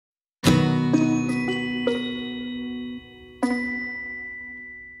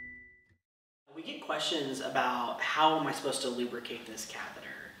questions about how am I supposed to lubricate this catheter.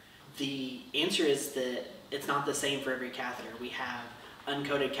 The answer is that it's not the same for every catheter. We have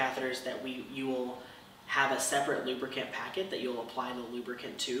uncoated catheters that you will have a separate lubricant packet that you'll apply the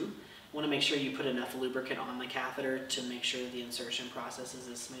lubricant to. You want to make sure you put enough lubricant on the catheter to make sure the insertion process is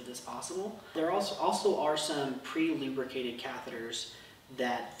as smooth as possible. There also are some pre-lubricated catheters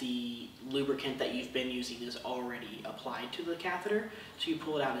that the lubricant that you've been using is already applied to the catheter, so you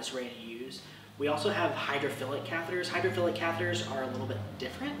pull it out and it's ready to use. We also have hydrophilic catheters. Hydrophilic catheters are a little bit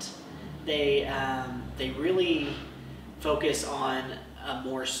different. They really focus on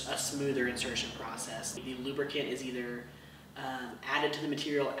a smoother insertion process. The lubricant is either added to the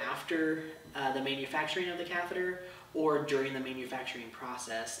material after the manufacturing of the catheter or during the manufacturing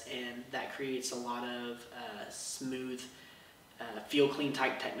process, and that creates a lot of smooth feel clean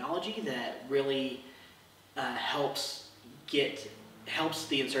type technology that really helps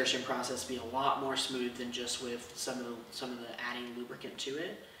the insertion process be a lot more smooth than just with some of the adding lubricant to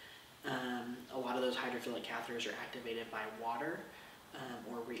it. A lot of those hydrophilic catheters are activated by water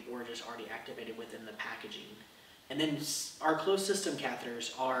or just already activated within the packaging. And then our closed system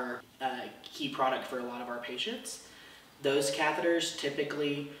catheters are a key product for a lot of our patients. Those catheters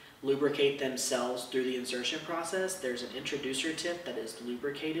typically lubricate themselves through the insertion process. There's an introducer tip that is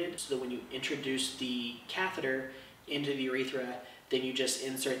lubricated, so that when you introduce the catheter into the urethra, then you just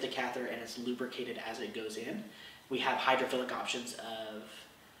insert the catheter and it's lubricated as it goes in. We have hydrophilic options of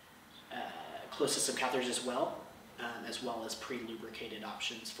closed system catheters as well as pre-lubricated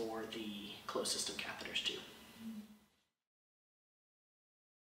options for the closed system catheters too.